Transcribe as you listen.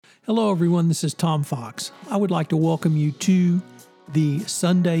Hello, everyone. This is Tom Fox. I would like to welcome you to the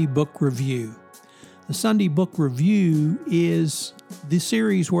Sunday Book Review. The Sunday Book Review is the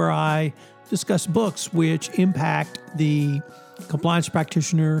series where I discuss books which impact the compliance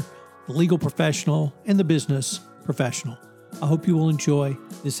practitioner, the legal professional, and the business professional. I hope you will enjoy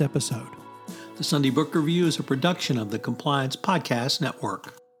this episode. The Sunday Book Review is a production of the Compliance Podcast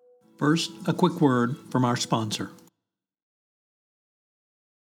Network. First, a quick word from our sponsor.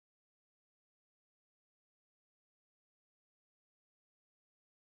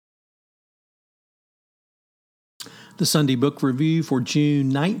 The Sunday Book Review for June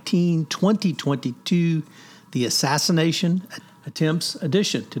 19, 2022, The Assassination Attempts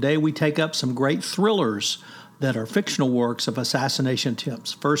Edition. Today we take up some great thrillers that are fictional works of assassination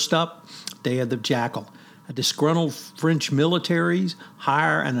attempts. First up, Day of the Jackal. A disgruntled French militaries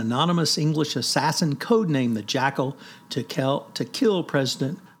hire an anonymous English assassin codenamed the Jackal to kill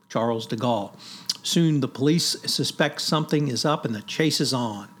President Charles de Gaulle. Soon the police suspect something is up and the chase is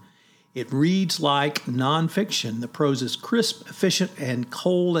on. It reads like nonfiction. The prose is crisp, efficient, and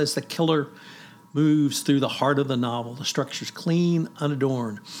cold as the killer moves through the heart of the novel. The structure is clean,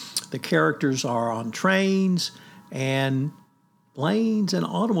 unadorned. The characters are on trains and planes and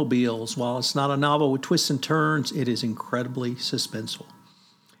automobiles. While it's not a novel with twists and turns, it is incredibly suspenseful.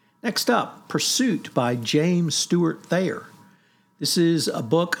 Next up, Pursuit by James Stewart Thayer. This is a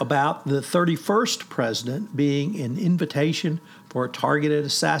book about the 31st president being an invitation for a targeted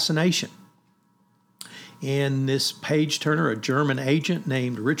assassination. In this page-turner, a German agent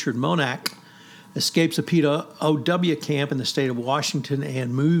named Richard Monak escapes a POW camp in the state of Washington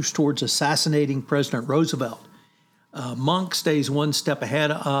and moves towards assassinating President Roosevelt. Monk stays one step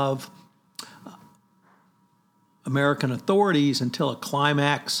ahead of American authorities until a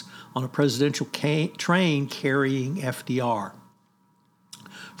climax on a presidential train carrying FDR.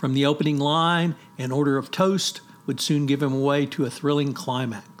 From the opening line, an order of toast would soon give him away to a thrilling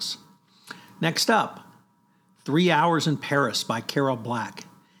climax. Next up, 3 Hours in Paris by Carol Black.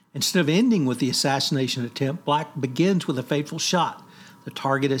 Instead of ending with the assassination attempt, Black begins with a fateful shot. The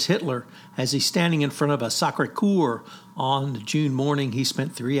target is Hitler as he's standing in front of a Sacré-Cœur on the June morning he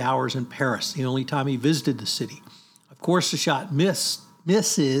spent 3 hours in Paris, the only time he visited the city. Of course, the shot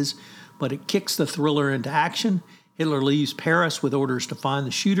misses, but it kicks the thriller into action. Hitler leaves Paris with orders to find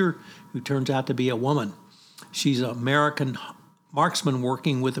the shooter, who turns out to be a woman. She's an American marksman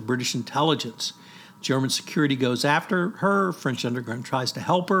working with the British intelligence. German security goes after her, French underground tries to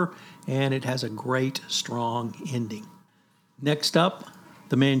help her, and it has a great, strong ending. Next up,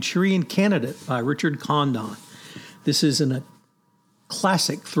 The Manchurian Candidate by Richard Condon. This is a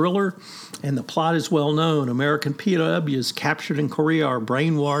classic thriller, and the plot is well known. American POWs captured in Korea are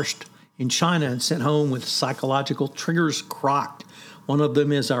brainwashed in China and sent home with psychological triggers crocked. One of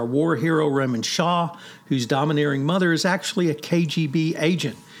them is our war hero, Raymond Shaw, whose domineering mother is actually a KGB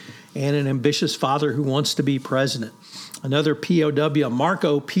agent and an ambitious father who wants to be president. Another POW,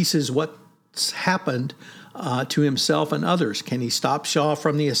 Marco, pieces what's happened to himself and others. Can he stop Shaw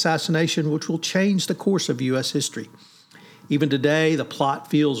from the assassination, which will change the course of U.S. history? Even today, the plot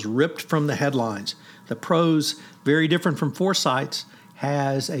feels ripped from the headlines. The prose, very different from Forsyth's,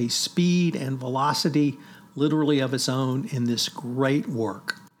 has a speed and velocity literally of its own in this great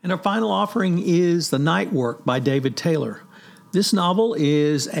work. And our final offering is The Night Work by David Taylor. This novel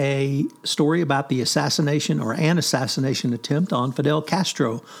is a story about the assassination or an assassination attempt on Fidel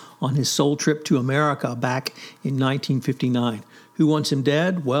Castro on his sole trip to America back in 1959. Who wants him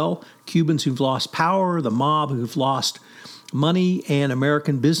dead? Well, Cubans who've lost power, the mob who've lost money, and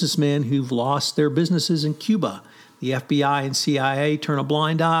American businessmen who've lost their businesses in Cuba. The FBI and CIA turn a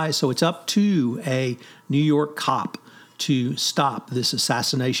blind eye, so it's up to a New York cop to stop this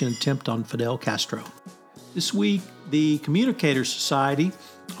assassination attempt on Fidel Castro. This week, the Communicators Society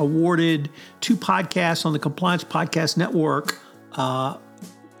awarded 2 podcasts on the Compliance Podcast Network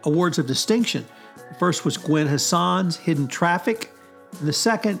awards of distinction. The first was Gwen Hassan's Hidden Traffic, and the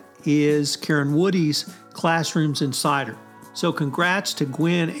second is Karen Woody's Classrooms Insider. So congrats to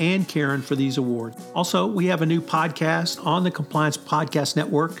Gwen and Karen for these awards. Also, we have a new podcast on the Compliance Podcast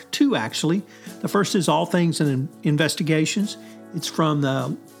Network, 2 actually. The first is All Things in Investigations. It's from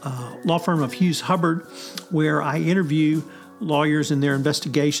the law firm of Hughes Hubbard, where I interview lawyers in their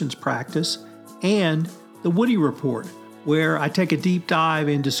investigations practice, and The Woody Report, where I take a deep dive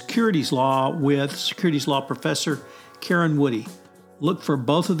into securities law with securities law professor Karen Woody. Look for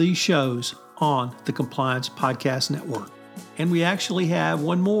both of these shows on the Compliance Podcast Network. And we actually have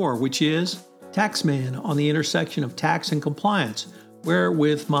one more, which is Taxman on the intersection of tax and compliance, where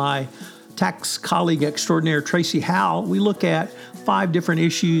with my tax colleague extraordinaire Tracy Howell, we look at 5 different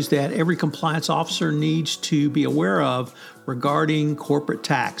issues that every compliance officer needs to be aware of regarding corporate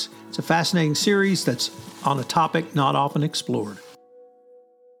tax. It's a fascinating series that's on a topic not often explored.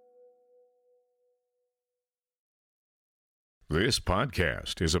 This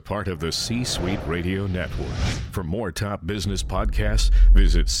podcast is a part of the C-Suite Radio Network. For more top business podcasts,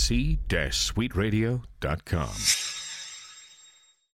 visit c-suiteradio.com.